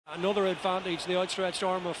Another advantage, the outstretched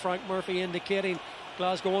arm of Frank Murphy, indicating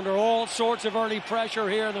Glasgow under all sorts of early pressure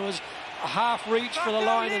here. There was a half reach for the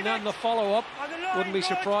line and then the follow-up. Wouldn't be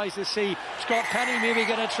surprised to see Scott Penny maybe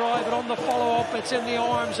get a try, but on the follow-up it's in the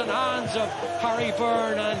arms and hands of Harry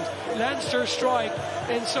Byrne, and Leinster strike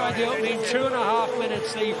inside the opening 2.5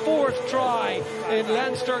 minutes. The 4th try in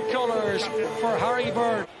Leinster colours for Harry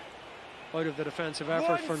Byrne. Out of the defensive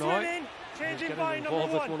effort for now. He's getting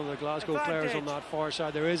involved with one of the Glasgow players on that far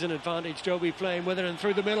side. There is an advantage. Joby playing with it, and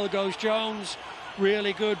through the middle goes Jones.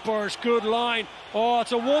 Really good burst, good line. Oh,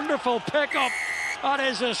 it's a wonderful pickup. That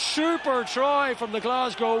is a super try from the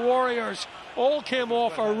Glasgow Warriors. All came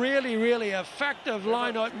off a really, really effective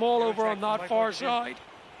line-out maul over on that far side.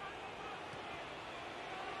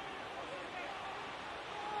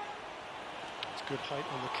 It's good height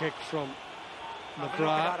on the kick from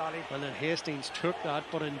McGrath, and then Hastings took that,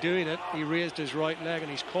 but in doing it he raised his right leg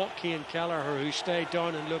and he's caught Cian Kelleher, who stayed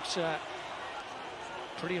down and looks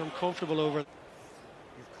pretty uncomfortable over.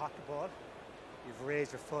 You've caught the ball, you've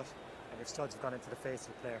raised your foot, and your studs have gone into the face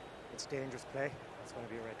of the player. It's dangerous play. That's going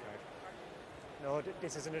to be a red card. No,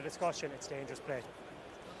 this isn't a discussion. It's dangerous play.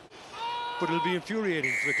 But it'll be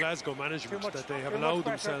infuriating for the Glasgow management that they have allowed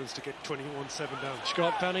themselves to get 21-7 down.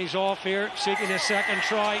 Scott Penny's off here, seeking a second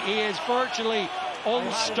try. He is virtually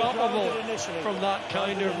unstoppable from that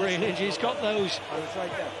kind of range. He's got those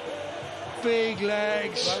big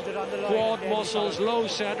legs, quad muscles, low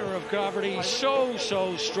centre of gravity, so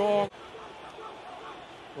strong.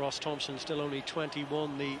 Ross Thompson, still only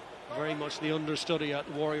 21, very much the understudy at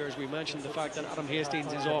the Warriors. We mentioned the fact that Adam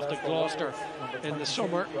Hastings is off to Gloucester in the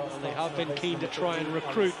summer, and they have been keen to try and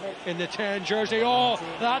recruit in the 10 jersey. Oh,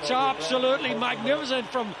 that's absolutely magnificent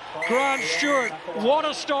from Grant Stewart. What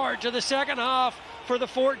a start to the second half for the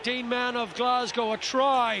 14 men of Glasgow. A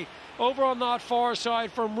try over on that far side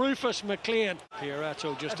from Rufus McLean.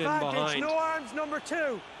 Pieretto just in behind. No arms, number 2.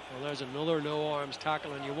 Well, there's another no arms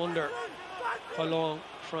tackle, and you wonder how long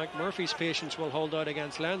Frank Murphy's patience will hold out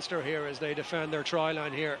against Leinster here as they defend their try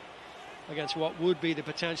line here against what would be the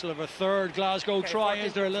potential of a third Glasgow try.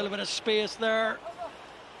 Is there a little bit of space there?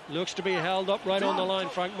 Looks to be held up right on the line.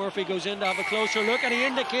 Frank Murphy goes in to have a closer look, and he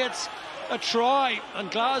indicates a try, and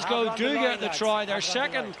Glasgow do get the try. Their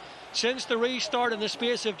second since the restart in the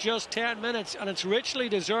space of just 10 minutes, and it's richly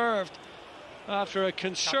deserved after a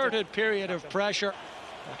concerted period of pressure.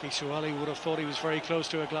 Aki Suwali would have thought he was very close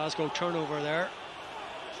to a Glasgow turnover there.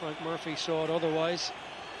 Frank Murphy saw it otherwise.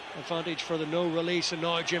 Advantage for the no release, and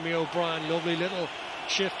now Jimmy O'Brien. Lovely little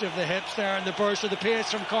shift of the hips there and the burst of the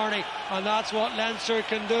pace from Carney, and that's what Leinster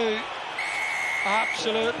can do.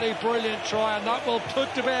 Absolutely brilliant try, and that will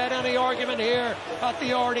put to bed any argument here at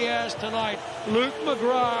the RDS tonight. Luke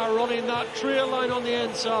McGrath running that trail line on the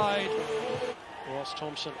inside. Ross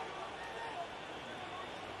Thompson.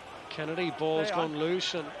 Kennedy, ball's gone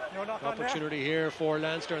loose, and opportunity here for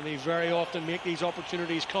Leinster, and they very often make these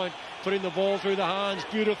opportunities count, putting the ball through the hands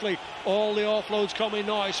beautifully. All the offloads coming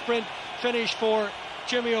now. Sprint finish for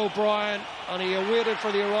Jimmy O'Brien, and he awaited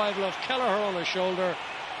for the arrival of Kelleher on his shoulder,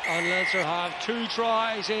 and Leinster have 2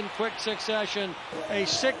 tries in quick succession, a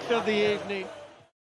 6th of the evening.